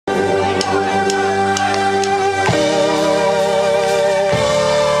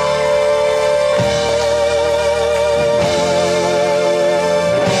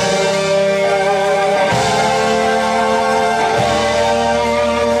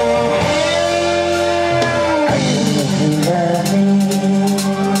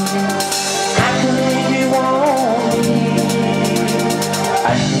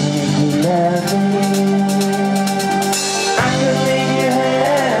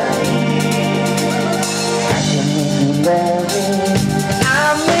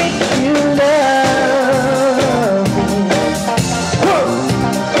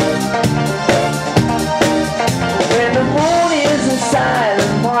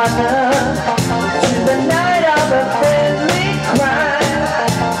partner, to the night of a friendly crime,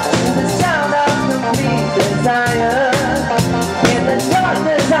 to the sound of complete desire. In the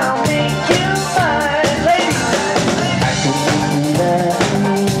darkness I'll make you mine. Ladies, I can make you love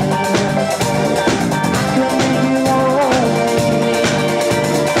me, I can make you want me,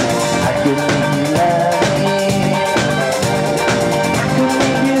 I can make you love me, I can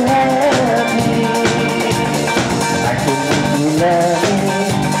make you happy, I can make you love me,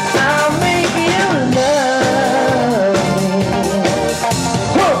 I'll make you love me.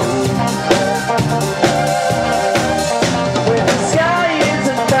 Whoa. When the sky is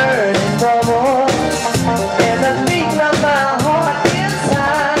a burning bubble and the beat of my heart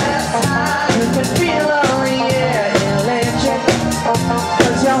inside, you can feel all the air electric,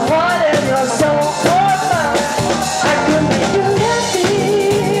 'cause your heart and your soul are mine. I can make you happy.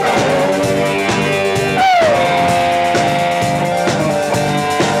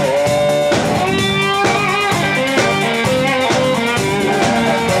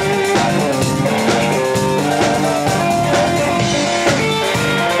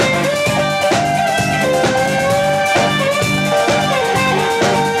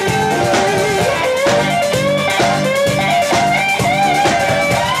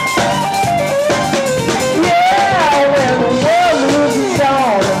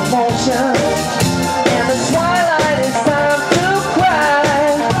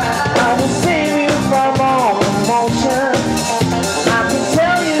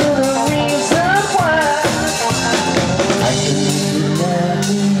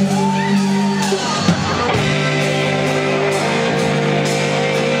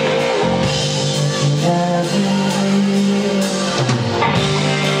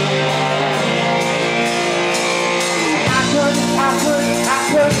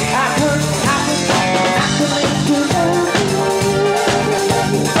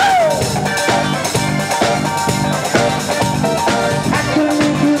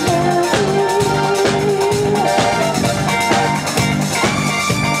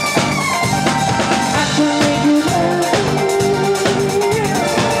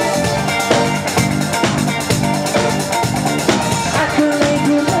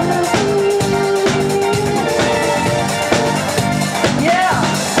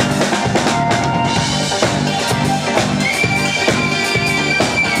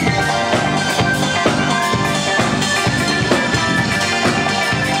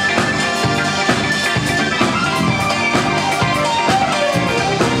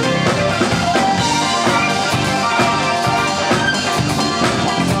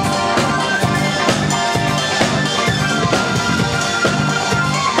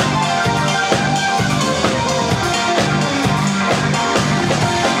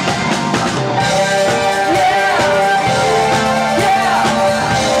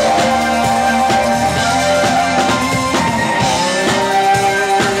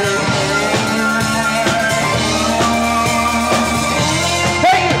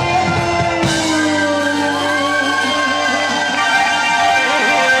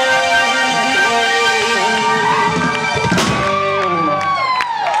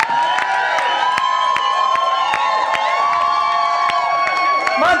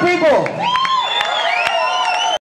 My people.